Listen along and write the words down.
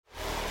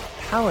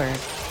Powered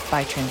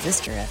by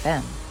Transistor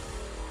FM.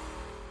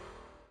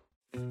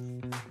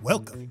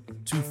 Welcome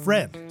to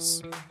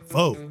Friends,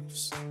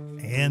 Foes,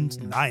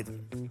 and Neither.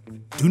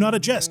 Do not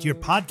adjust your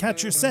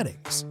podcatcher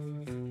settings,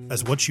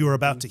 as what you are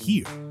about to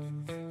hear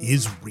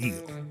is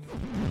real.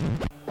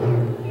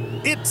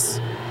 It's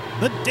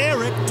the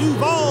Derek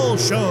Duval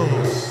Show.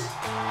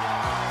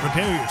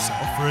 Prepare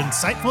yourself for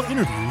insightful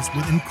interviews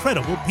with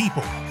incredible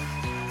people.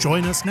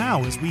 Join us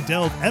now as we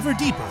delve ever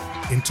deeper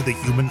into the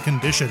human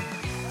condition.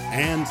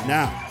 And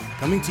now,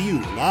 coming to you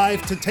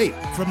live to tape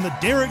from the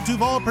Derek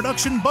Duval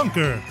production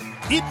bunker,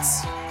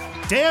 it's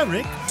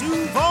Derek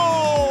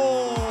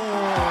Duval!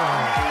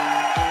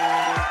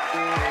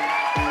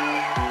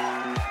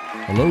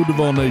 Hello,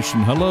 Duval Nation.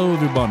 Hello,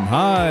 everyone.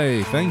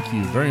 Hi. Thank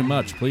you very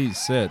much. Please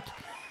sit.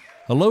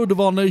 Hello,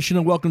 Duval Nation,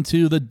 and welcome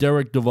to the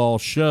Derek Duval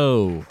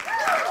Show.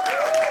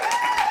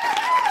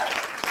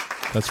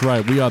 That's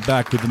right. We are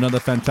back with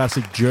another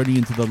fantastic journey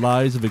into the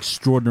lives of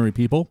extraordinary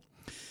people.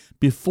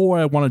 Before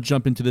I want to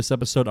jump into this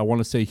episode, I want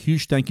to say a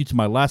huge thank you to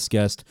my last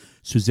guest,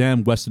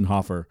 Suzanne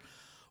Westenhofer.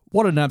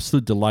 What an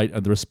absolute delight,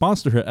 and the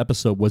response to her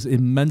episode was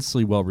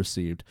immensely well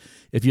received.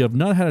 If you have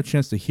not had a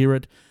chance to hear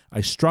it,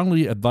 I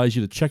strongly advise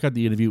you to check out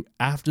the interview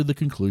after the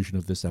conclusion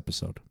of this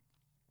episode.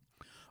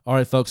 All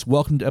right, folks,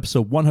 welcome to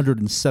episode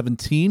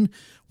 117.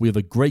 We have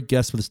a great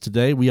guest with us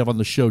today. We have on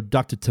the show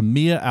Dr.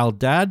 Tamir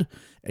Aldad,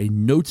 a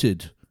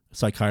noted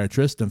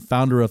psychiatrist and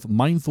founder of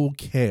Mindful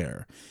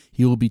Care.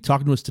 He will be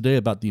talking to us today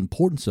about the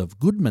importance of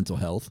good mental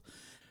health,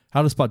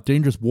 how to spot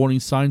dangerous warning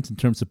signs in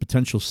terms of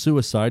potential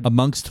suicide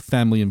amongst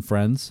family and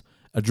friends,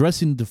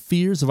 addressing the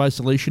fears of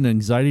isolation and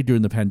anxiety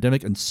during the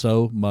pandemic, and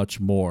so much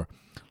more.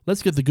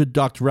 Let's get the good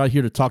doctor out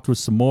here to talk to us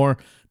some more.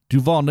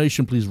 Duval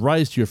Nation, please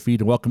rise to your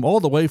feet and welcome all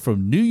the way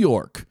from New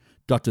York,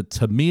 Dr.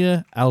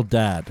 Tamir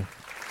Aldad.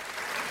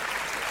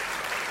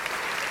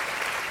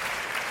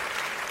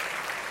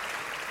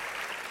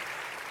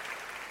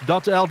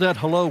 Dr. Aldad,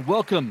 hello.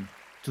 Welcome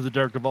to the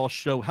Derek Duval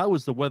Show. How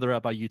is the weather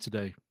out by you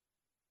today?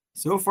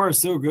 So far,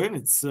 so good.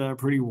 It's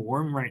pretty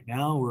warm right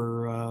now.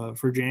 We're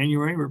for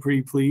January. We're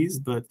pretty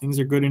pleased, but things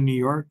are good in New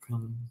York.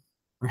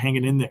 We're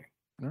hanging in there.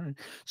 All right.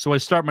 So I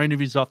start my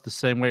interviews off the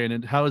same way.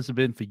 And how has it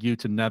been for you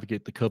to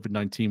navigate the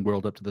COVID-19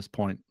 world up to this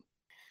point?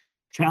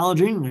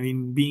 Challenging. I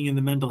mean, being in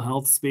the mental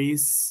health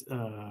space,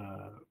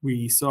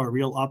 we saw a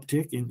real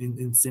uptick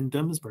in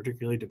symptoms,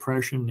 particularly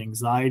depression and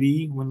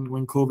anxiety when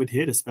COVID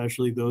hit,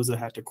 especially those that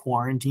had to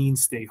quarantine,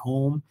 stay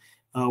home,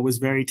 was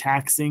very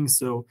taxing.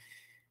 So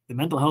the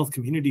mental health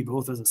community,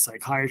 both as a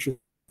psychiatrist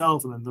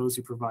myself and then those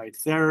who provide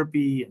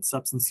therapy and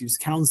substance use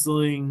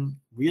counseling,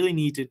 really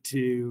needed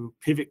to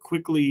pivot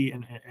quickly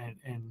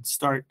and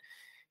start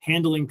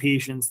handling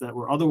patients that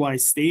were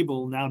otherwise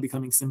stable, now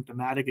becoming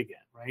symptomatic again,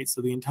 right? So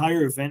the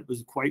entire event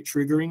was quite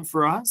triggering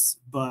for us,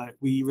 but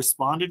we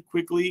responded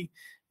quickly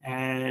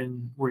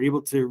and were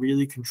able to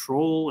really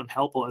control and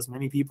help as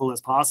many people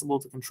as possible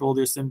to control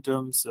their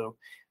symptoms. So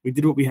we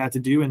did what we had to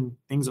do, and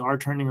things are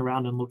turning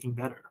around and looking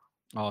better.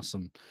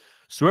 Awesome.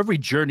 So every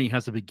journey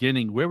has a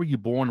beginning. Where were you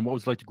born and what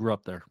was it like to grow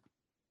up there?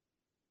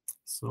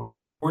 So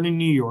born in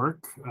New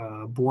York,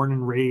 born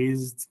and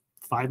raised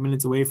 5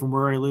 minutes away from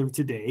where I live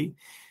today.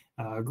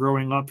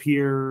 Growing up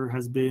here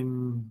has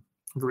been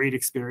a great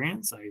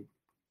experience. I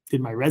did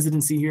my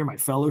residency here, my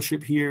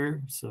fellowship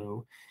here.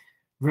 So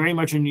very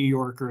much a New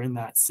Yorker in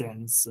that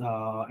sense.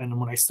 And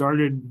when I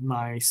started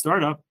my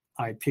startup,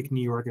 I picked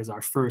New York as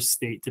our first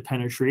state to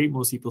penetrate.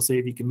 Most people say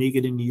if you can make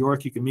it in New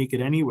York, you can make it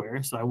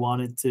anywhere. So I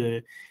wanted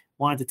to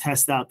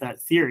test out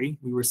that theory.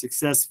 We were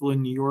successful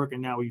in New York,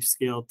 and now we've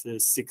scaled to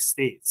 6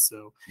 states.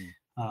 So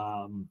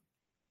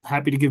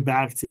happy to give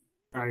back to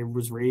where I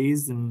was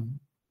raised, and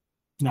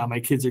now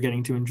my kids are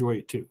getting to enjoy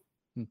it too.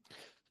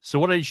 So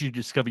what age did you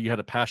discover you had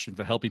a passion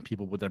for helping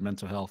people with their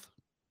mental health?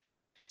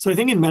 So I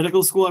think in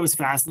medical school, I was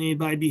fascinated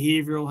by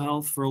behavioral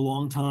health for a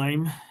long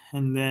time.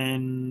 And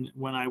then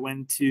when I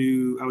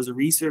was a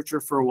researcher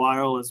for a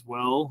while as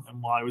well.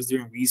 And while I was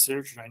doing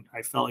research,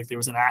 I felt like there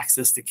was an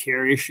access to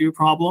care issue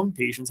problem.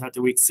 Patients had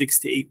to wait 6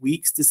 to 8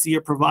 weeks to see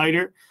a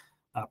provider,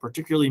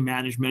 particularly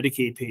managed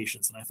Medicaid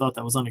patients. And I thought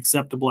that was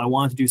unacceptable. I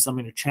wanted to do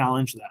something to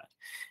challenge that.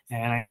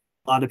 And a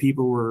lot of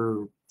people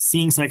were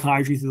seeing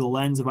psychiatry through the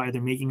lens of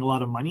either making a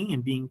lot of money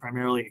and being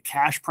primarily a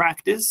cash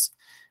practice,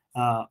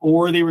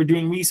 or they were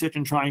doing research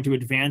and trying to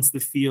advance the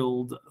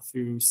field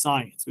through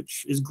science,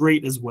 which is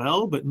great as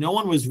well, but no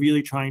one was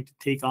really trying to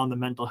take on the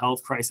mental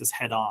health crisis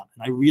head on.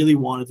 And I really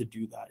wanted to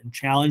do that and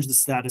challenge the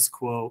status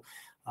quo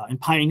and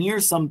pioneer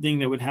something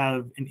that would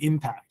have an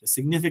impact, a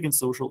significant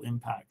social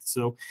impact.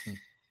 So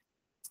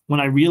when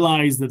I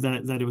realized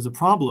that it was a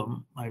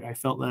problem, I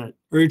felt that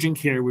urgent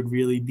care would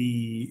really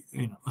be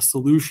a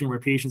solution where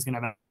patients can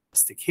have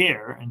access to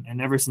care.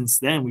 And ever since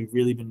then, we've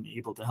really been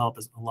able to help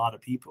a lot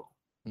of people.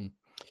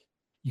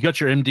 You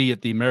got your MD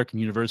at the American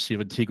University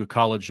of Antigua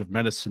College of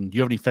Medicine. Do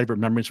you have any favorite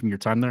memories from your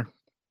time there?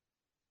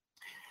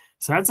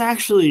 So it's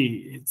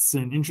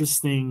an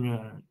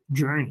interesting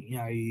journey.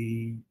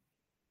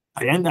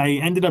 I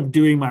ended up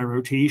doing my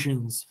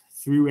rotations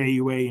through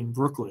AUA in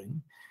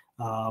Brooklyn.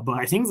 But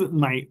I think that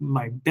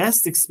my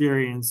best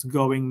experience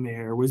going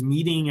there was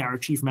meeting our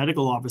chief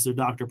medical officer,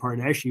 Dr.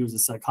 Pardeshi, who was a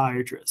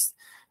psychiatrist.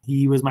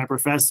 He was my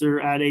professor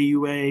at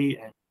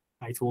AUA, and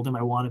I told him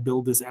I want to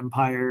build this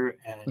empire,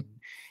 and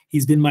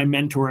he's been my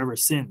mentor ever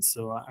since.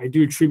 So I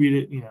do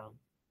attribute it,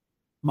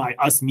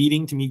 us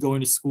meeting to me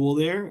going to school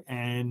there,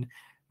 and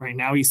right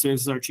now he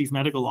serves as our chief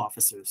medical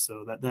officer.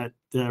 So that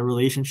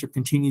relationship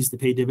continues to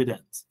pay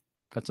dividends.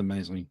 That's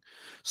amazing.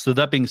 So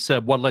that being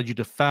said, what led you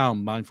to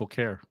found Mindful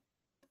Care?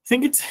 I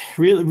think it's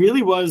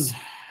really was,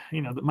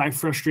 my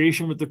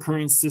frustration with the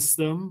current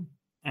system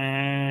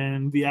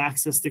and the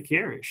access to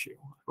care issue.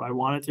 I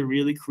wanted to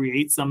really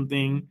create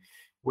something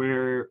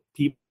where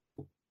people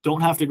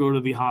don't have to go to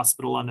the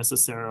hospital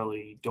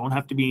unnecessarily, don't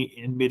have to be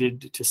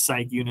admitted to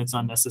psych units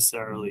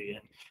unnecessarily.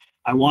 And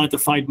I wanted to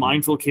find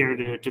mindful care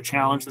to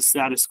challenge the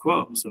status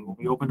quo. So when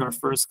we opened our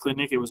first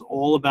clinic, it was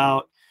all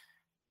about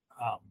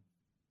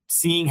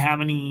seeing how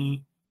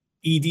many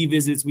ED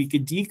visits we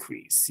could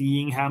decrease,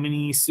 seeing how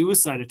many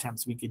suicide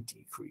attempts we could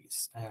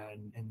decrease,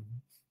 and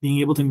being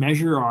able to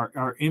measure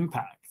our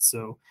impact.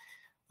 So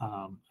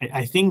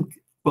I think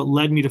what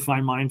led me to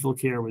find mindful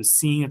care was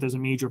seeing that there's a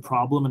major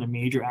problem and a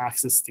major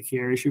access to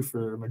care issue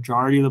for a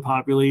majority of the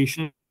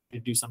population, to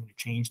do something to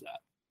change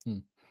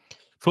that.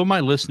 For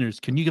my listeners,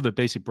 can you give a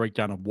basic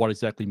breakdown of what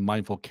exactly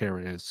mindful care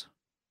is?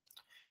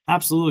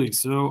 Absolutely.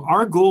 So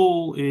our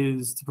goal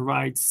is to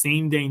provide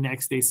same-day,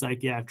 next-day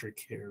psychiatric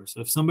care.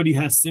 So if somebody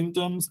has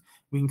symptoms,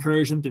 we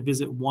encourage them to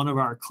visit one of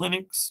our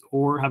clinics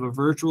or have a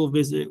virtual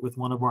visit with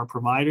one of our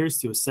providers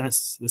to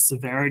assess the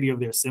severity of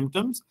their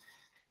symptoms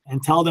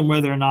and tell them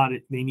whether or not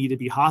they need to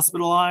be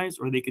hospitalized,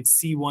 or they could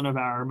see one of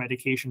our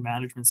medication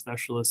management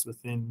specialists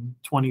within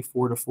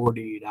 24 to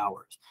 48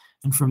 hours.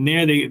 And from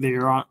there, they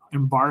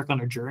embark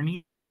on a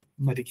journey,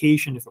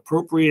 medication if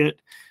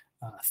appropriate,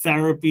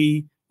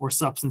 therapy, or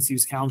substance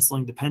use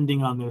counseling,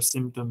 depending on their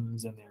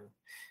symptoms and their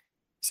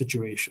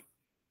situation.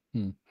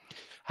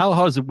 How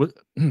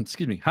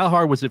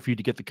hard was it for you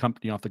to get the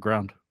company off the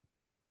ground?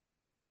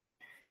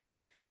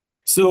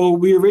 So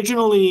we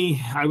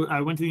originally,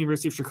 I went to the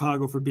University of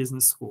Chicago for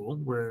business school,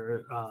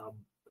 where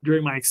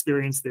during my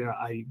experience there,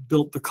 I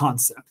built the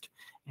concept.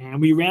 And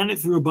we ran it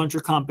through a bunch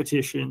of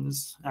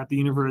competitions at the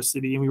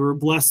university, and we were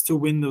blessed to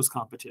win those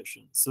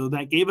competitions. So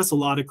that gave us a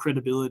lot of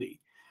credibility.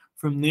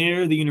 From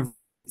there, the university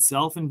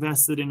itself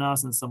invested in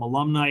us, and some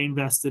alumni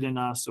invested in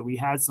us. So we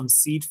had some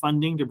seed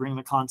funding to bring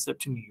the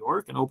concept to New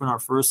York and open our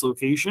first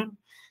location.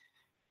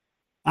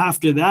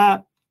 After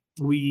that,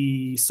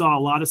 we saw a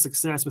lot of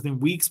success. Within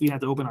weeks, we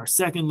had to open our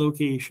second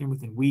location.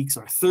 Within weeks,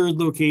 our third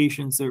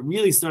location. So it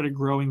really started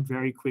growing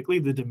very quickly.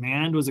 The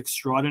demand was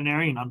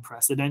extraordinary and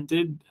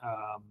unprecedented,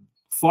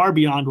 far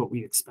beyond what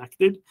we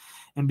expected.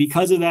 And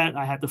because of that,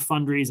 I had to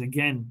fundraise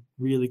again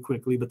really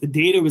quickly. But the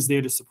data was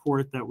there to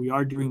support that we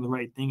are doing the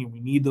right thing, and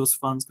we need those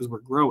funds because we're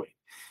growing.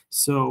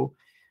 So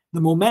the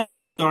momentum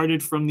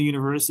started from the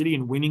university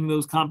and winning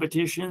those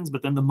competitions,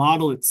 but then the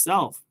model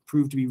itself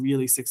proved to be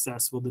really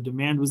successful. The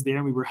demand was there,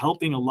 and we were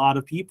helping a lot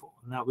of people.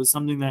 And that was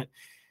something that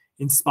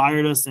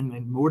inspired us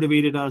and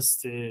motivated us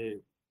to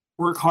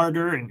work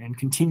harder and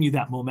continue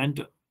that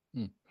momentum.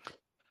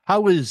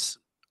 How is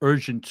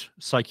urgent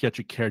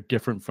psychiatric care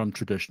different from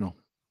traditional?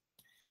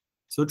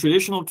 So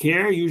traditional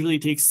care usually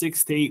takes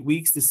 6 to 8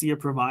 weeks to see a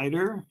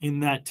provider. In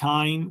that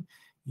time,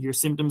 your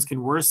symptoms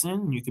can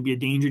worsen. You could be a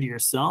danger to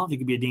yourself. You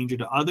could be a danger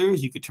to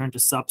others. You could turn to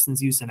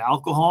substance use and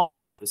alcohol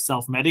to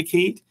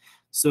self-medicate.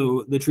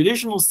 So the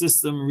traditional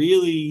system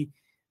really,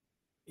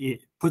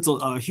 it puts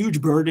a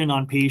huge burden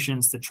on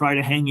patients to try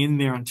to hang in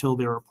there until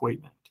their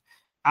appointment.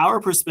 Our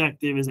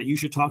perspective is that you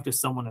should talk to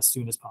someone as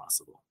soon as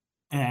possible.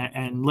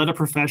 And let a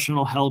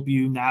professional help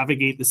you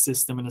navigate the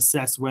system and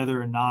assess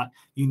whether or not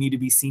you need to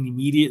be seen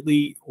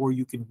immediately or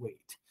you can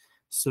wait.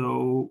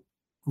 So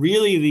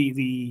really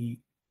the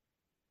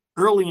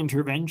early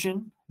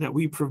intervention that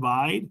we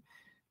provide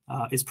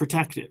is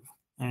protective,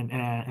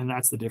 and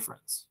that's the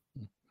difference.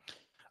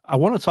 I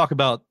want to talk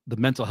about the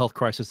mental health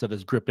crisis that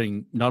is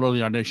gripping not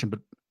only our nation, but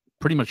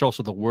pretty much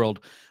also the world.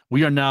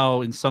 We are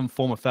now in some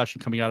form or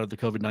fashion coming out of the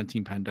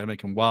COVID-19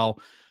 pandemic. And while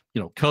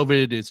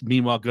COVID is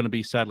meanwhile going to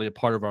be sadly a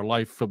part of our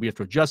life that we have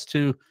to adjust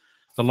to,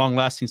 the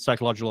long-lasting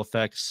psychological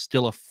effects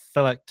still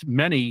affect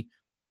many,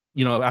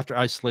 after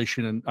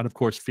isolation and of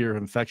course, fear of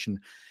infection.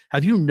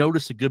 Have you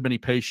noticed a good many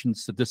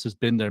patients that this has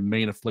been their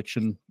main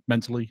affliction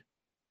mentally?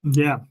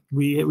 Yeah,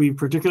 we've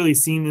particularly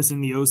seen this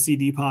in the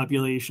OCD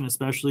population,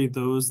 especially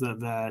those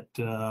that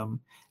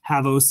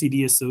have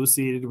OCD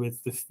associated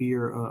with the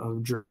fear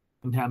of germ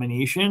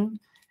contamination.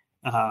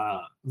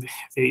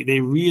 They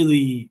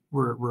really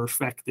were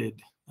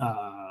affected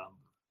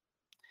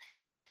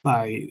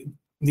by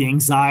the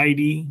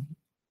anxiety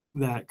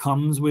that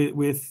comes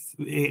with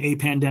a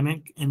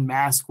pandemic and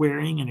mask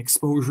wearing and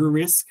exposure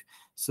risk.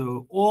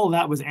 So all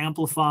that was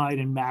amplified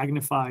and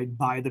magnified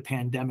by the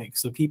pandemic.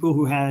 So people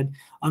who had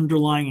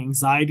underlying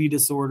anxiety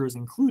disorders,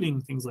 including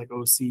things like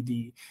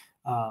OCD,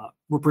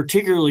 were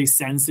particularly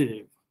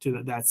sensitive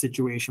to that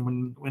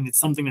situation when it's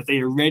something that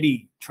they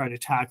already try to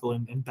tackle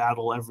and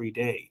battle every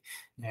day.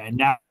 And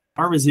now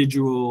are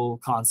residual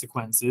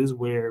consequences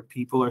where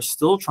people are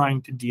still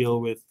trying to deal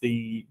with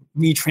the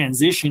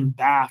retransition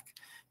back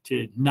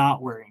to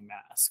not wearing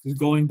masks,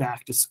 going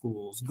back to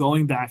schools,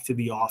 going back to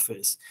the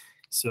office.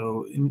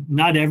 So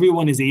not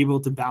everyone is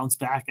able to bounce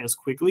back as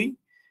quickly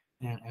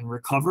and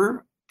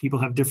recover. People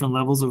have different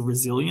levels of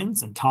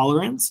resilience and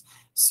tolerance.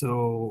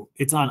 So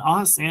it's on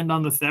us and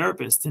on the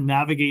therapist to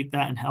navigate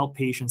that and help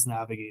patients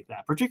navigate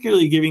that,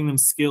 particularly giving them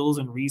skills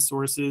and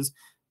resources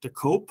to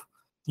cope,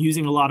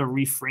 using a lot of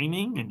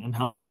reframing and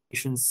help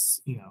patients,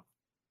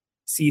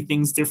 see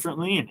things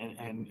differently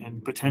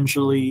and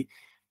potentially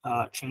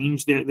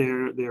change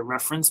their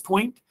reference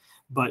point.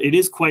 But it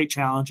is quite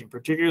challenging,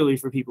 particularly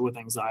for people with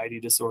anxiety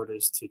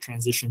disorders, to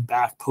transition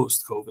back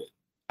post-COVID.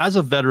 As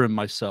a veteran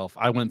myself,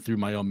 I went through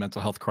my own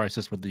mental health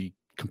crisis with the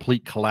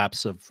complete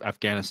collapse of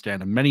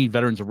Afghanistan, and many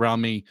veterans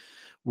around me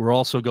were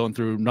also going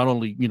through not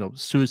only,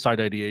 suicide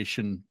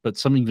ideation, but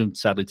some even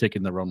sadly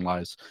taking their own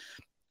lives.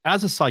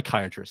 As a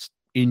psychiatrist,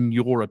 in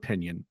your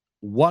opinion,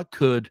 what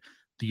could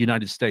the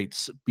United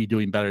States be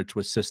doing better to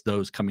assist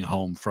those coming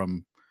home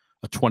from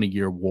a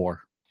 20-year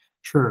war?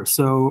 Sure.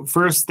 So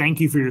first, thank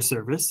you for your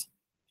service.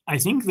 I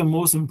think the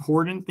most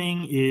important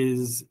thing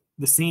is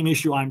the same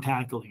issue I'm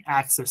tackling: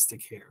 access to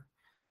care.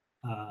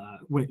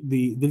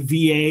 The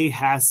VA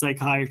has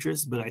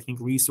psychiatrists, but I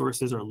think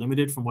resources are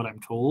limited from what I'm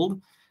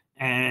told.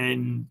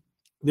 And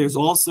there's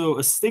also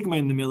a stigma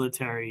in the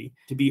military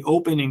to be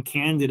open and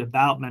candid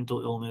about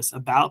mental illness,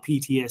 about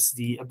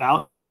PTSD,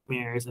 about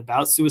nightmares,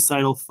 about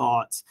suicidal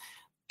thoughts.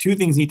 Two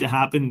things need to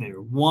happen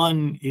there.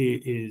 One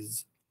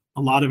is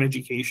a lot of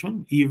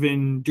education,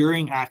 even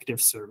during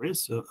active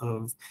service,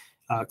 of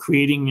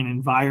creating an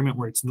environment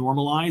where it's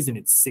normalized and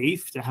it's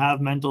safe to have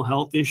mental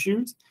health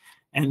issues.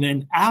 And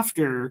then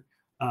after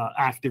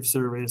active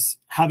service,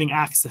 having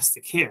access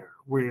to care,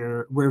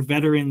 where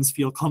veterans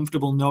feel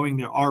comfortable knowing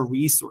there are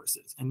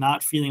resources and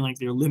not feeling like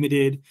they're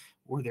limited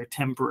or they're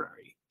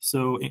temporary.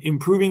 So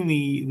improving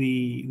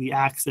the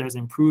access,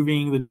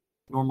 improving the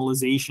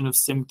normalization of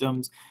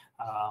symptoms,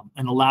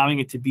 and allowing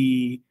it to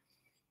be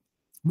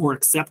more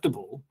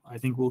acceptable, I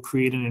think will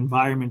create an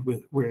environment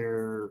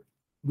where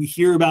we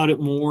hear about it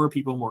more,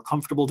 people are more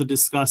comfortable to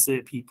discuss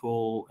it,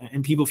 people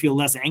feel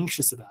less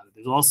anxious about it.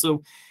 There's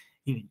also,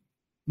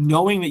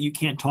 knowing that you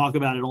can't talk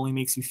about it only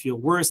makes you feel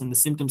worse, and the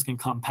symptoms can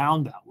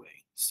compound that way.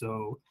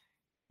 So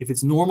if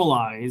it's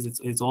normalized,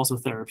 it's also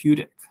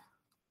therapeutic.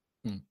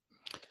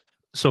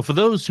 So for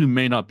those who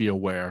may not be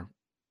aware,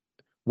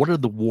 what are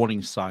the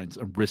warning signs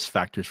and risk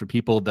factors for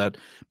people that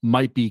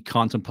might be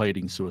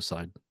contemplating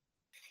suicide?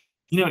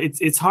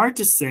 It's hard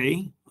to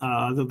say.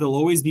 There'll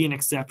always be an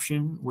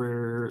exception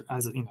where,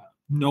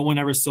 no one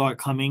ever saw it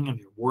coming and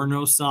there were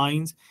no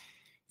signs.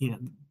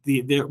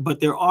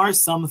 But there are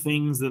some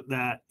things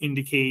that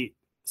indicate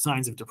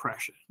signs of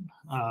depression.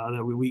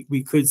 That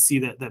we could see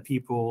that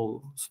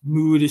people's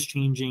mood is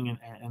changing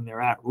and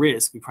they're at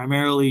risk. We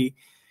primarily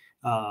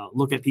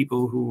look at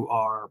people who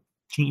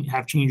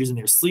have changes in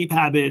their sleep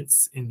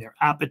habits, in their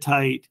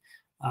appetite,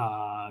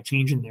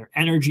 change in their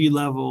energy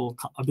level,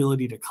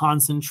 ability to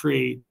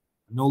concentrate,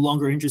 no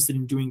longer interested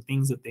in doing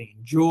things that they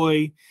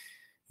enjoy.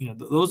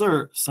 Those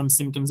are some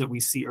symptoms that we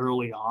see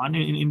early on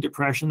in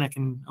depression that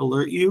can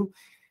alert you.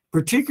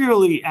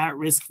 Particularly at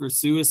risk for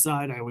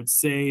suicide, I would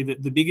say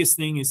that the biggest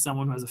thing is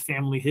someone who has a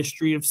family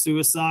history of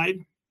suicide.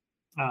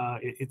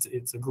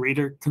 It's a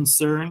greater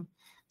concern.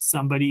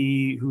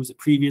 Somebody who's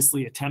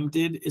previously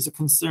attempted is a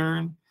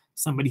concern.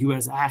 Somebody who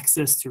has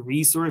access to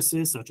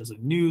resources such as a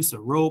noose, a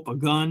rope, a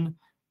gun,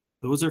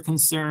 those are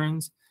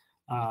concerns.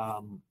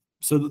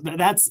 So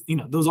that's,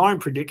 those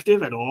aren't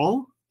predictive at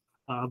all,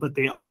 but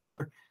they are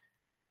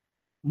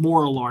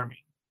more alarming.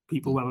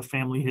 People who have a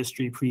family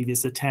history,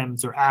 previous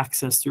attempts, or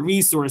access to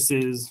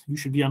resources, you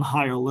should be on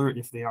high alert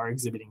if they are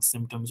exhibiting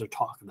symptoms or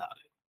talk about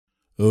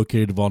it.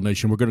 Okay, Duvall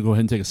Nation, we're going to go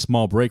ahead and take a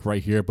small break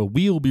right here, but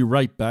we will be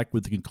right back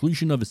with the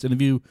conclusion of this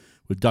interview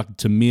with Dr.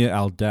 Tamir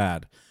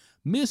Aldad.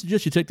 May I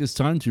suggest you take this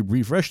time to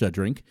refresh that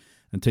drink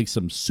and take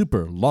some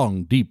super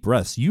long, deep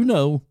breaths,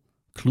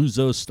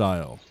 Clouseau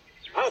style.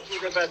 Out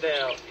with the bad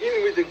air,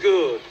 in with the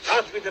good.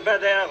 Out with the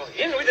bad air,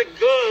 in with the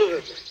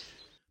good.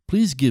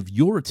 Please give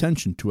your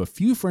attention to a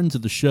few friends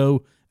of the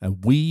show,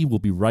 and we will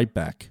be right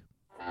back.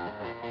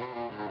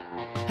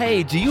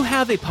 Hey, do you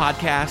have a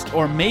podcast,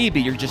 or maybe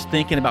you're just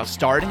thinking about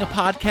starting a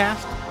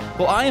podcast?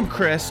 Well, I am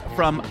Chris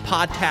from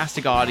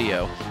Podtastic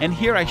Audio, and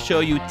here I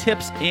show you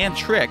tips and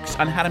tricks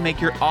on how to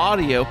make your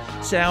audio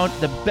sound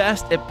the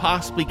best it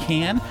possibly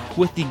can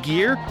with the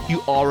gear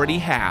you already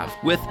have.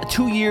 With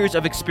 2 years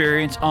of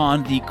experience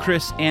on the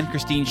Chris and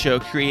Christine show,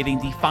 creating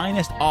the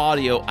finest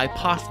audio I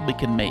possibly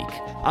can make,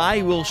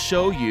 I will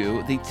show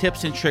you the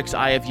tips and tricks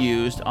I have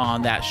used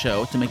on that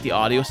show to make the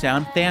audio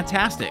sound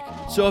fantastic.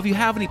 So if you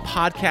have any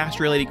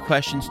podcast-related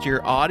questions to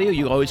your audio,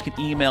 you always can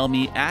email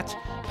me at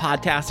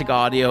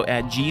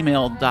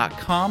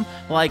podtasticaudio@gmail.com,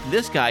 like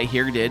this guy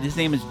here did. His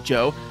name is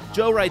Joe.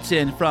 Joe writes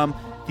in from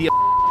the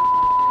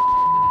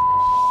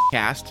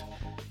cast.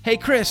 Hey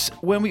Chris,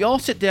 when we all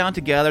sit down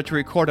together to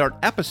record our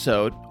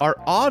episode, our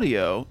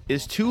audio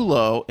is too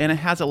low and it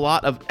has a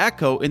lot of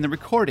echo in the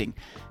recording.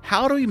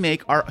 How do we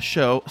make our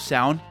show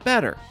sound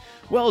better?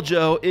 Well,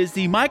 Joe, is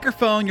the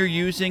microphone you're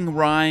using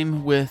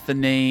rhyme with the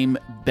name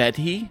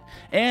Betty?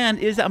 And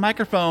is that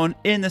microphone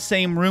in the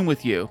same room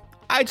with you?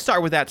 I'd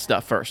start with that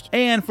stuff first.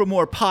 And for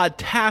more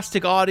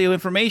podtastic audio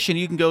information,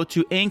 you can go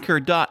to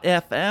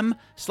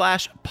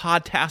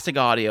anchor.fm/podtastic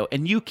audio,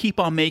 and you keep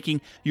on making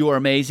your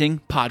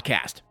amazing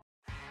podcast.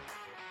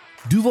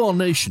 Duval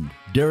Nation,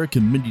 Derek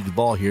and Mindy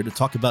Duval here to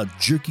talk about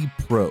Jerky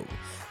Pro,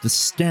 the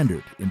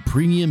standard in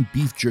premium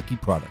beef jerky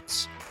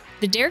products.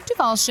 The Derek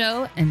Duval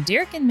Show and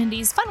Derek and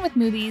Mindy's Fun with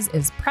Movies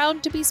is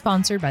proud to be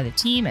sponsored by the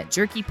team at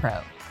Jerky Pro.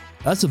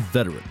 As a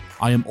veteran,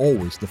 I am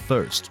always the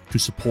first to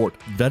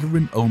support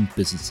veteran-owned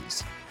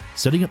businesses.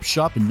 Setting up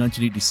shop in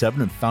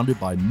 1987 and founded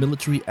by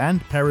military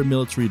and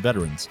paramilitary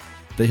veterans,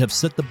 they have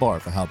set the bar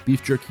for how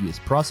beef jerky is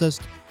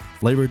processed,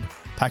 flavored,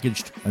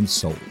 packaged, and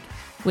sold.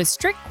 With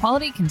strict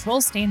quality control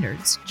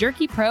standards,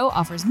 Jerky Pro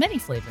offers many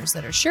flavors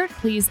that are sure to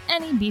please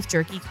any beef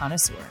jerky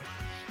connoisseur.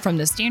 From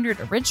the standard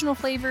original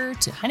flavor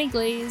to honey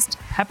glazed,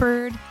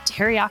 peppered,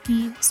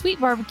 teriyaki, sweet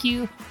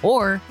barbecue,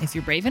 or, if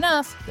you're brave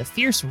enough, the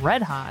fierce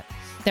red hot,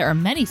 there are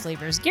many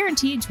flavors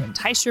guaranteed to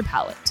entice your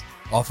palate.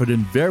 Offered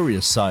in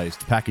various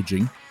sized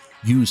packaging,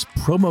 use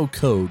promo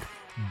code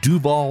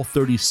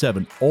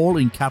DUVAL37, all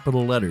in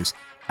capital letters,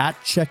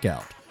 at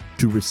checkout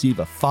to receive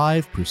a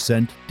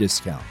 5%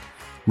 discount.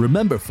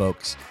 Remember,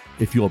 folks,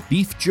 if your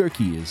beef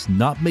jerky is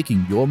not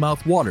making your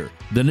mouth water,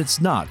 then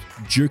it's not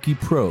Jerky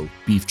Pro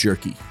beef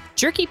jerky.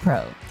 Jerky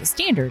Pro, the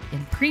standard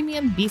in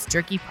premium beef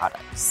jerky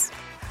products.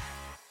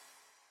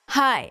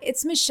 Hi,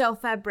 it's Michelle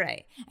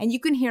Fabre, and you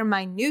can hear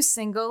my new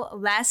single,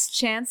 Last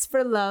Chance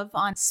for Love,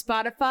 on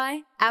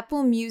Spotify,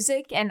 Apple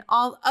Music, and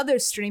all other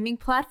streaming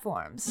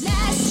platforms.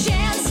 Last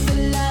chance for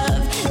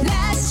love,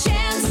 last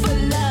chance for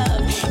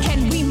love.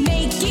 Can we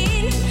make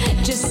it?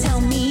 Just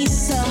tell me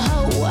so.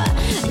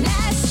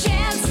 Last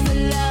chance for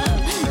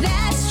love,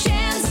 last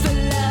chance for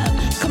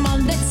love. Come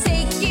on, let's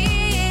take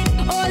it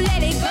or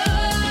let it go.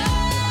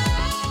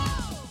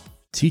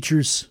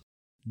 Teachers,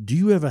 do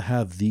you ever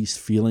have these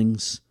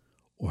feelings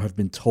or have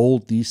been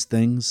told these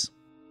things?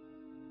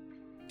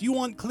 Do you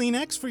want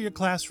Kleenex for your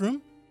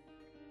classroom?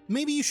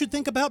 Maybe you should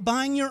think about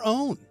buying your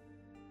own,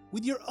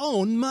 with your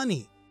own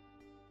money.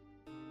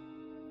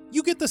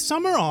 You get the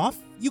summer off,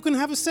 you can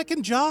have a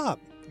second job.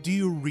 Do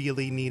you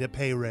really need a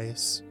pay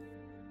raise?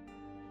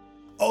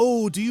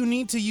 Oh, do you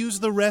need to use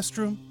the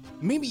restroom?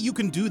 Maybe you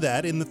can do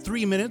that in the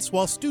 3 minutes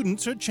while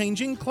students are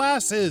changing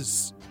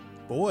classes.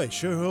 Boy,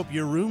 sure hope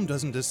your room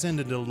doesn't descend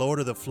into Lord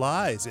of the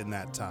Flies in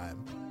that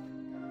time.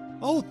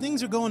 Oh,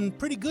 things are going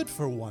pretty good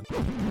for one.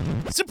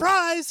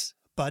 Surprise!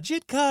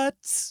 Budget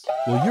cuts!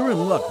 Well, you're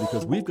in luck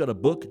because we've got a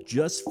book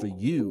just for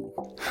you.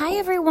 Hi,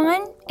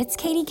 everyone. It's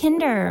Katie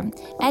Kinder,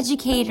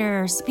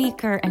 educator,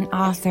 speaker, and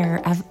author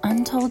of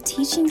Untold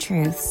Teaching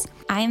Truths.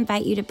 I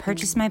invite you to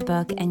purchase my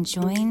book and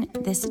join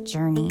this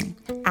journey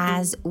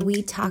as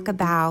we talk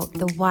about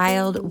the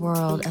wild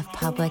world of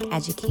public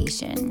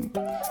education.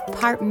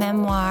 Part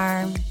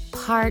memoir,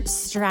 part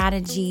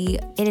strategy.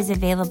 It is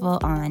available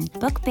on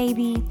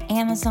BookBaby,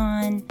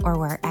 Amazon, or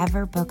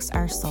wherever books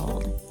are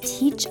sold.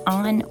 Teach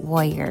on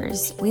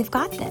warriors. We've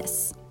got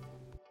this.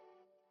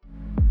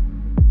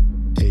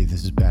 Hey,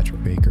 this is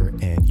Patrick Baker,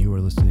 and you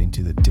are listening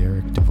to The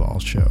Derek Duval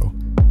Show.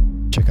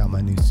 Check out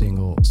my new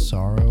single,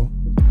 Sorrow,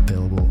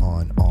 available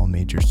on all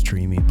major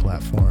streaming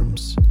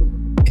platforms.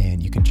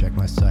 And you can check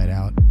my site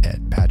out at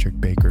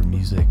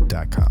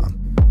patrickbakermusic.com.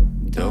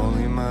 Don't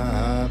leave my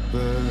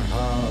hyper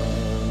heart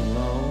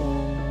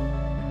alone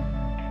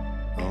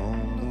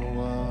on the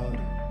water.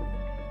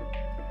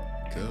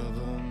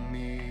 Cover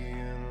me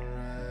in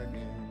rag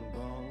and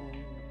bone.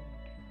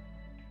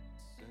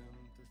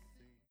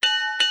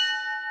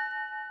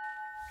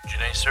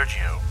 Janae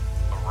Sergio,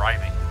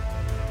 arriving.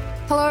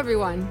 Hello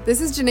everyone, this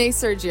is Janae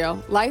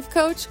Sergio, life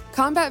coach,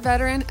 combat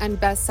veteran, and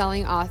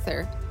best-selling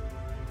author.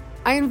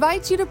 I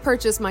invite you to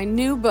purchase my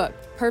new book,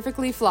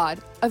 Perfectly Flawed,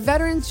 A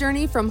Veteran's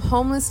Journey from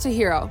Homeless to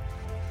Hero.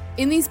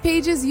 In these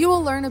pages, you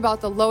will learn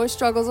about the lowest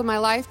struggles of my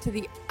life to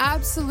the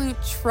absolute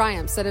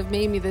triumphs that have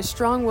made me the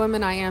strong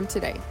woman I am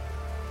today.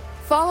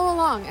 Follow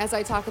along as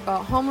I talk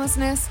about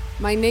homelessness,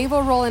 my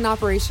naval role in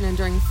Operation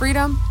Enduring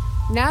Freedom,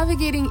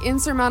 navigating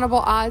insurmountable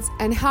odds,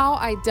 and how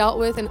I dealt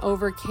with and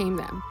overcame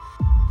them.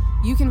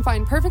 You can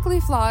find Perfectly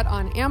Flawed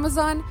on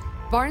Amazon,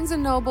 Barnes &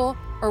 Noble,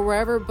 or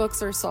wherever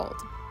books are sold.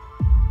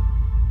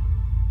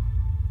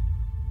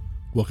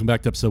 Welcome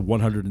back to episode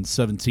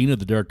 117 of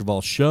the Derek Duval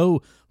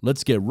Show.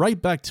 Let's get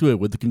right back to it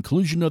with the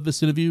conclusion of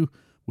this interview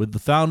with the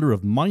founder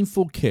of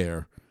Mindful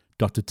Care,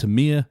 Dr.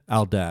 Tamir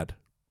Aldad.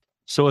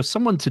 So if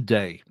someone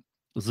today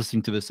is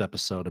listening to this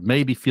episode and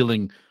maybe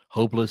feeling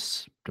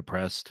hopeless,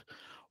 depressed,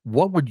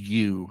 what would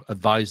you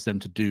advise them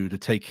to do to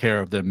take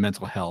care of their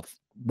mental health?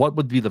 What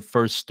would be the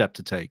first step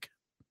to take?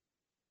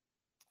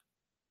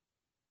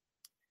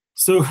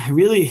 So it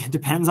really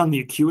depends on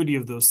the acuity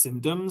of those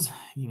symptoms.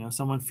 You know,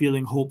 someone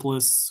feeling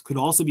hopeless could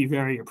also be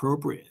very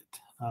appropriate.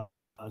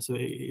 So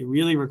it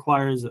really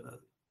requires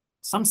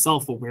some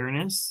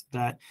self-awareness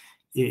that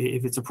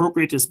if it's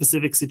appropriate to a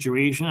specific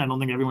situation, I don't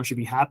think everyone should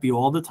be happy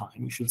all the time.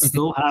 You should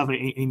still have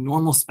a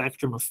normal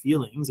spectrum of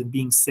feelings, and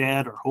being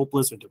sad or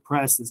hopeless or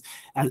depressed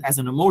as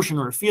an emotion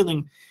or a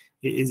feeling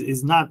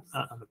is not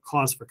a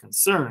cause for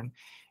concern.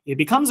 It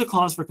becomes a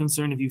cause for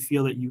concern if you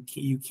feel that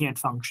you can't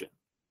function.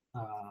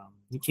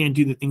 You can't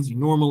do the things you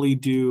normally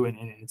do, and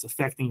it's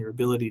affecting your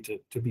ability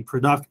to be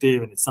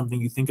productive, and it's something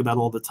you think about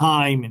all the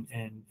time,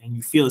 and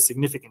you feel a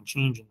significant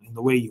change in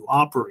the way you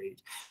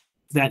operate.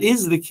 If that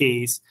is the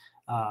case,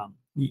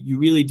 you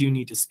really do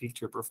need to speak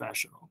to a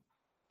professional.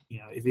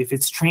 If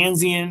it's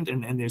transient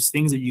and there's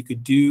things that you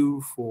could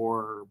do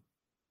for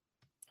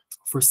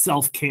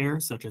self-care,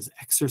 such as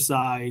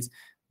exercise,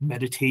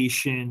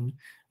 meditation,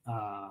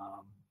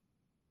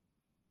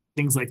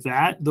 things like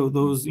that,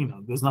 those,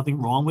 there's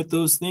nothing wrong with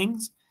those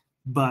things.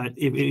 But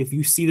if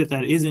you see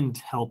that isn't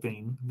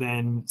helping,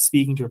 then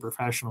speaking to a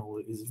professional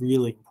is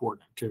really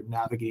important to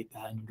navigate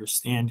that and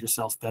understand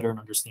yourself better and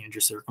understand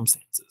your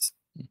circumstances.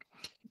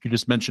 You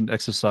just mentioned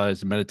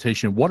exercise and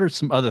meditation. What are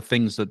some other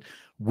things that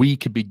we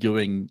could be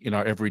doing in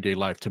our everyday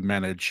life to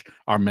manage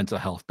our mental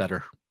health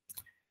better?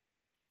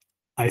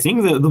 I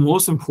think the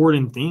most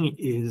important thing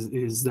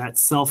is that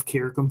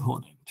self-care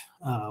component.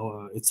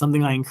 It's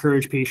something I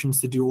encourage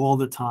patients to do all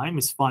the time,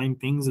 is find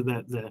things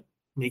that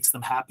makes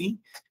them happy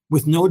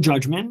with no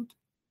judgment,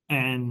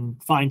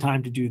 and find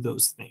time to do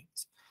those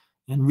things.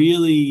 And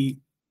really,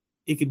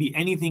 it could be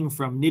anything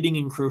from knitting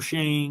and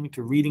crocheting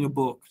to reading a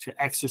book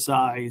to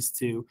exercise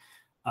to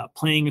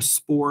playing a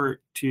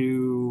sport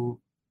to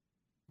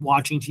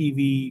watching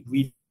TV,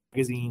 reading a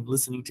magazine,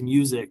 listening to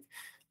music.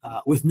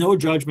 With no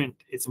judgment,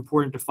 it's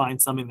important to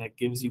find something that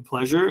gives you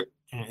pleasure,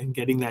 and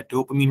getting that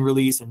dopamine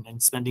release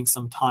and spending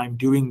some time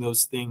doing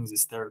those things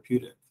is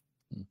therapeutic.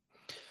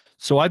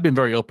 So I've been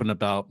very open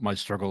about my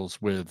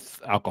struggles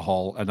with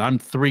alcohol, and I'm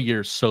 3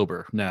 years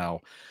sober now.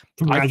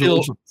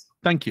 Congratulations.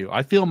 Thank you.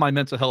 I feel my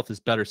mental health is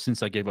better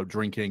since I gave up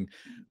drinking.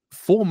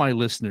 For my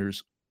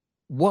listeners,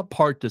 what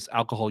part does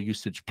alcohol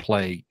usage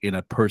play in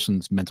a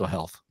person's mental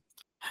health?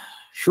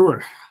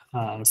 Sure.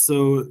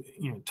 So,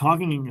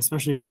 talking,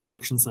 especially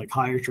addiction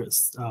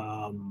psychiatrist,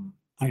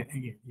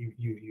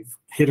 you've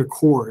hit a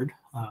chord.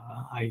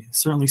 I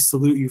certainly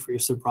salute you for your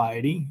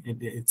sobriety.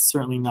 It's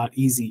certainly not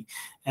easy.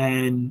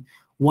 And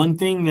one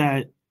thing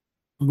that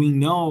we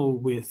know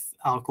with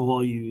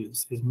alcohol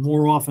use is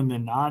more often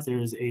than not,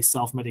 there's a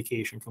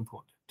self-medication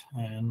component.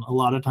 And a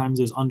lot of times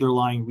there's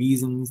underlying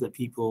reasons that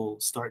people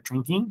start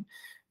drinking,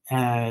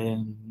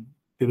 and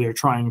they're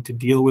trying to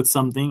deal with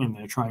something and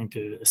they're trying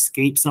to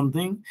escape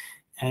something.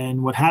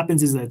 And what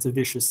happens is that it's a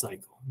vicious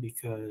cycle,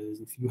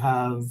 because if you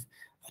have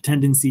a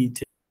tendency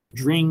to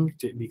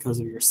drink because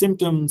of your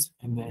symptoms,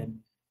 and then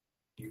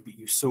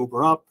you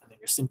sober up, and then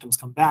your symptoms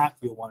come back,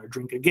 you'll want to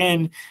drink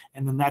again,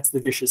 and then that's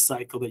the vicious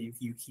cycle that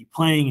you keep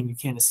playing, and you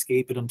can't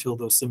escape it until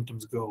those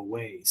symptoms go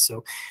away.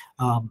 So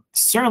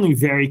certainly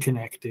very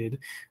connected.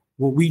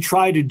 What we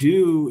try to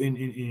do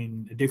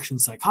in addiction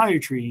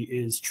psychiatry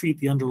is treat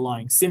the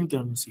underlying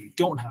symptoms, so you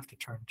don't have to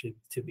turn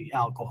to the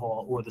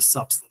alcohol or the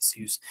substance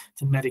use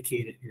to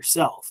medicate it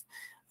yourself.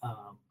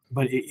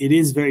 But it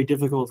is very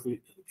difficult,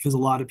 because a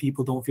lot of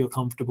people don't feel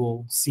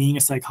comfortable seeing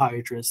a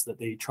psychiatrist, that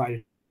they try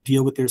to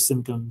deal with their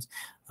symptoms.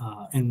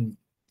 And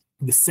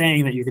the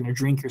saying that you're going to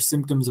drink your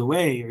symptoms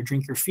away or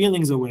drink your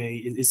feelings away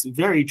is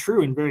very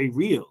true and very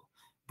real,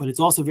 but it's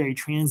also very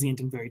transient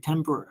and very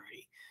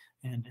temporary.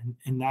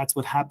 And that's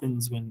what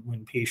happens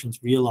when patients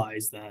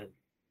realize that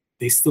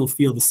they still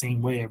feel the same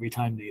way every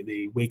time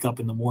they wake up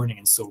in the morning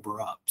and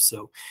sober up.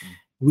 So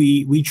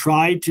we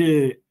try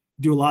to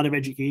do a lot of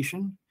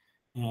education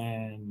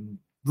and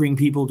bring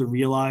people to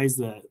realize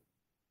that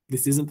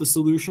this isn't the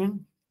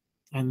solution,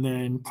 and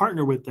then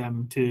partner with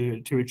them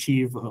to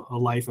achieve a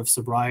life of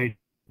sobriety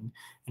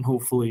and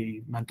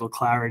hopefully mental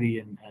clarity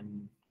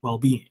and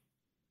well-being.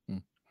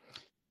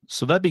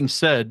 So that being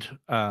said,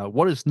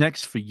 what is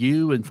next for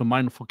you and for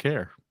Mindful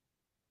Care?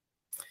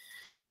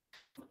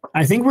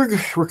 I think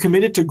we're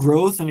committed to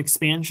growth and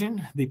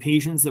expansion. The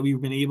patients that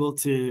we've been able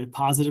to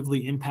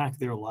positively impact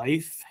their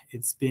life,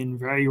 it's been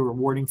very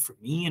rewarding for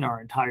me and our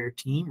entire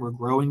team. We're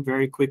growing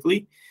very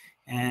quickly,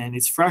 and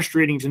it's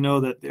frustrating to know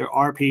that there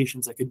are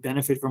patients that could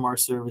benefit from our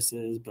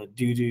services, but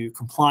due to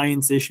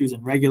compliance issues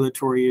and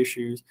regulatory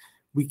issues,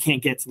 we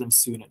can't get to them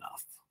soon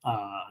enough.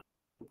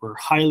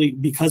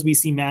 Because we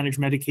see managed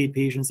Medicaid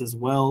patients as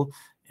well,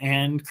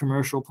 and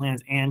commercial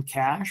plans and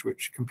cash,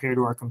 which compared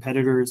to our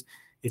competitors,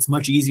 it's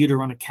much easier to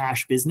run a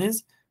cash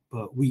business,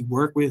 but we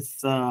work with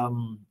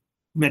Medicare,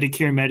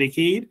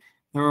 Medicaid.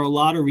 There are a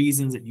lot of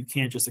reasons that you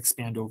can't just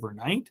expand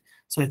overnight.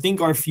 So I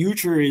think our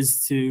future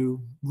is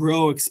to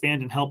grow,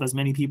 expand, and help as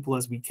many people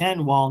as we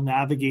can while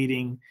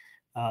navigating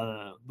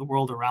the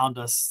world around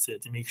us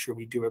to make sure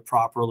we do it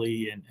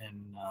properly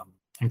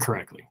and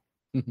correctly.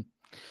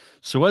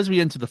 So as we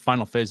enter the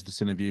final phase of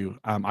this interview,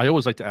 I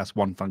always like to ask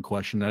one fun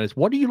question. That is,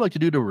 what do you like to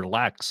do to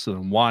relax and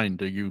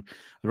unwind? Are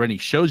there any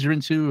shows you're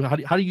into?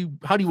 How do you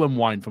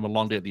unwind from a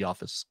long day at the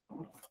office?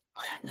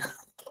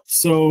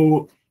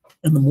 So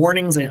In the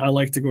mornings, I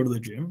like to go to the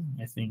gym.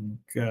 I think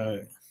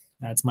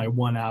that's my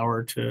 1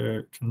 hour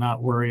to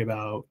not worry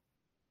about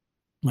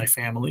my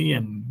family,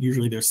 and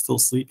usually they're still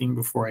sleeping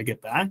before I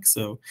get back,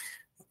 so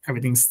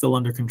everything's still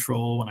under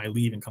control when I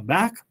leave and come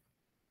back.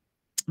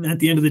 And at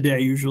the end of the day, I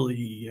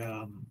usually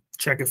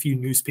check a few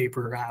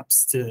newspaper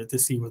apps to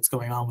see what's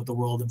going on with the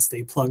world and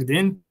stay plugged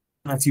in.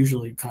 That's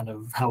usually kind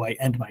of how I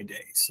end my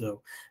day.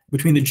 So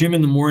between the gym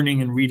in the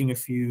morning and reading a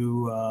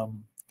few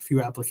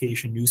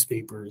application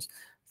newspapers,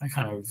 I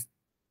kind of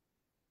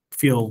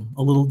feel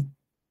a little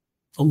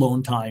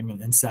alone time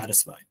and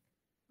satisfied.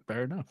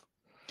 Fair enough.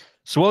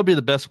 So what would be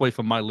the best way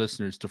for my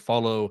listeners to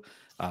follow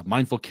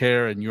Mindful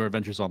Care and your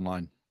adventures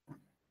online?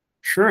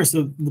 Sure.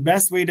 So the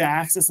best way to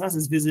access us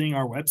is visiting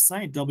our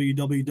website,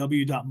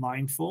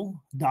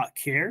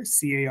 www.mindful.care,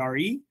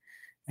 C-A-R-E.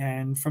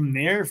 And from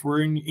there, if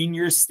we're in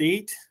your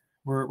state,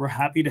 we're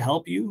happy to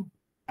help you,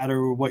 no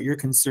matter what your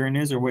concern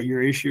is or what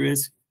your issue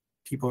is.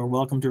 People are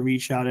welcome to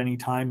reach out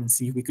anytime and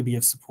see if we could be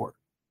of support.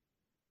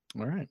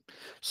 All right.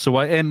 So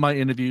I end my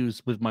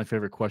interviews with my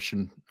favorite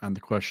question, and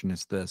the question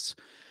is this.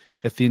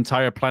 If the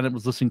entire planet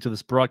was listening to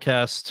this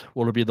broadcast,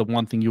 what would be the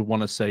one thing you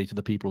want to say to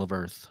the people of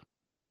Earth?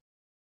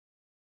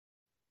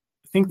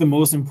 I think the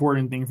most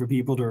important thing for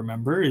people to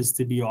remember is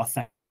to be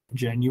authentic,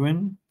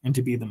 genuine, and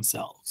to be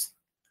themselves.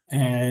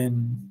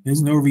 And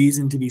there's no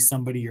reason to be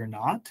somebody you're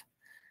not.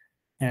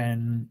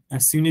 And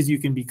as soon as you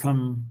can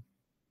become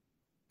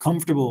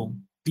comfortable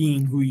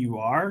being who you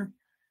are,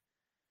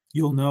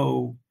 you'll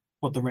know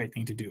what the right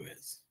thing to do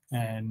is.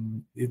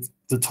 And it's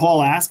a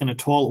tall ask and a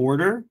tall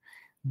order,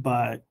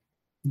 but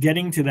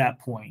getting to that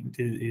point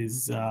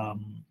is a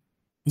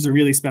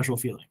really special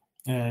feeling.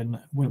 And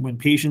when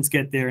patients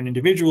get there and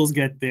individuals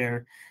get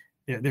there,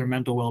 their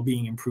mental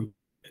well-being improves.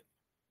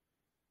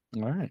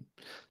 All right.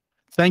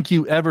 Thank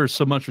you ever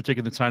so much for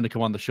taking the time to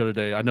come on the show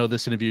today. I know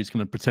this interview is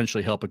going to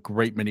potentially help a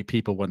great many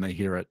people when they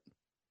hear it.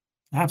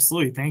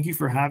 Absolutely. Thank you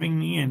for having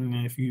me. And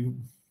if you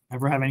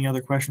ever have any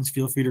other questions,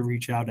 feel free to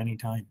reach out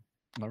anytime.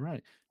 All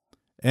right.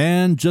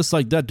 And just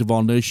like that,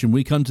 Duval Nation,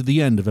 we come to the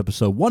end of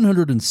episode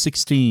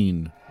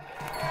 116.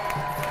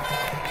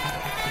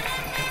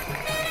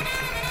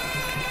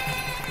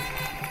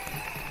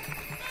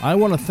 I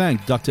want to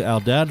thank Dr.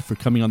 Aldad for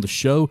coming on the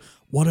show.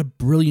 What a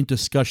brilliant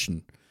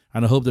discussion.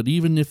 And I hope that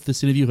even if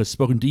this interview has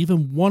spoken to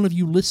even one of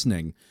you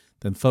listening,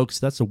 then folks,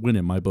 that's a win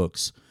in my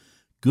books.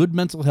 Good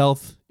mental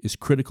health is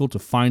critical to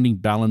finding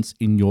balance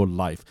in your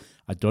life.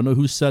 I don't know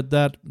who said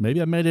that.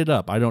 Maybe I made it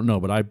up. I don't know,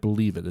 but I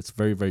believe it. It's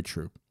very, very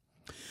true.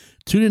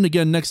 Tune in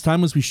again next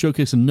time as we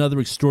showcase another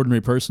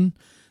extraordinary person.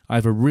 I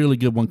have a really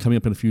good one coming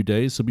up in a few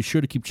days, so be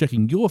sure to keep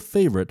checking your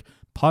favorite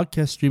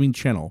podcast streaming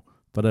channel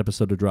for that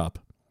episode to drop.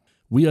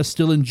 We are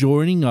still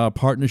enjoying our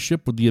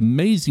partnership with the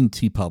amazing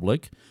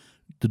TeePublic.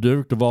 The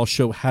Derek Duval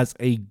Show has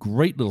a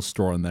great little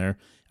store in there,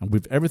 and we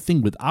have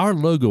everything with our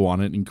logo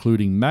on it,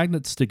 including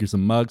magnets, stickers,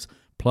 and mugs.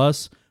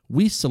 Plus,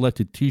 we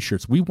selected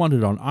t-shirts we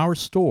wanted on our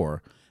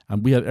store,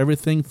 and we have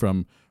everything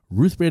from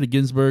Ruth Bader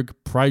Ginsburg,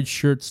 Pride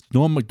shirts,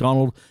 Norm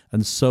Macdonald,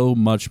 and so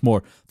much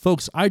more.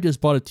 Folks, I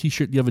just bought a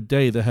t-shirt the other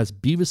day that has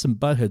Beavis and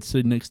Butthead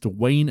sitting next to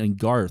Wayne and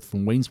Garth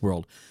from Wayne's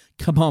World.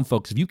 Come on,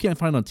 folks. If you can't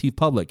find it on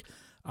TeePublic,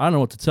 I don't know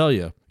what to tell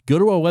you. Go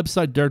to our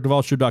website,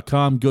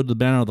 DerekDuvalShow.com. Go to the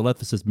banner on the left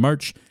that says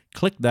merch.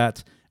 Click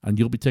that, and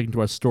you'll be taken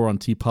to our store on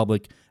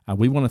TeePublic. And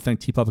we want to thank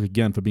TeePublic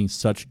again for being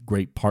such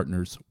great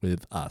partners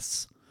with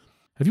us.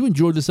 Have you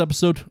enjoyed this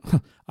episode?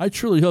 I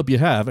truly hope you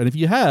have. And if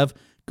you have,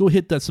 go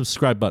hit that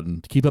subscribe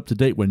button to keep up to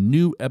date when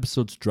new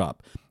episodes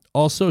drop.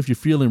 Also, if you're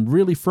feeling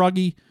really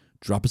froggy,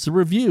 drop us a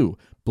review.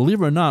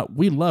 Believe it or not,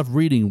 we love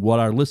reading what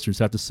our listeners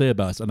have to say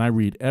about us, and I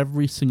read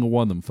every single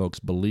one of them, folks,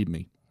 believe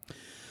me.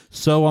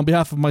 So on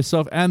behalf of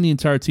myself and the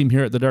entire team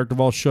here at The Derek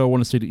Duval Show, I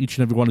want to say to each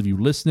and every one of you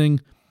listening,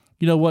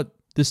 you know what?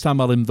 This time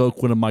I'll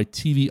invoke one of my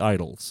TV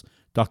idols,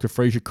 Dr.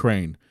 Fraser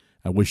Crane.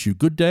 I wish you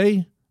good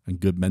day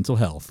and good mental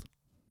health.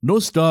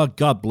 Nostar,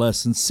 God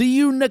bless, and see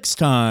you next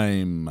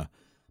time,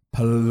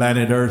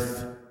 Planet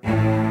Earth.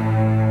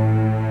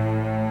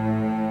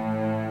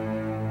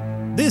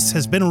 This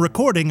has been a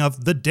recording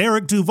of The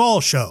Derek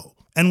Duval Show,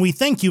 and we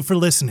thank you for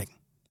listening.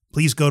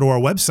 Please go to our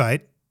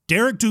website,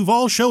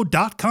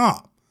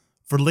 DerekDuvalShow.com,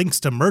 for links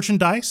to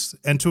merchandise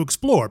and to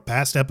explore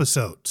past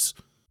episodes.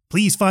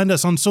 Please find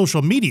us on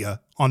social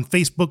media on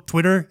Facebook,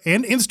 Twitter,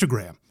 and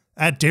Instagram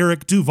at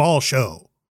Derek Duval Show.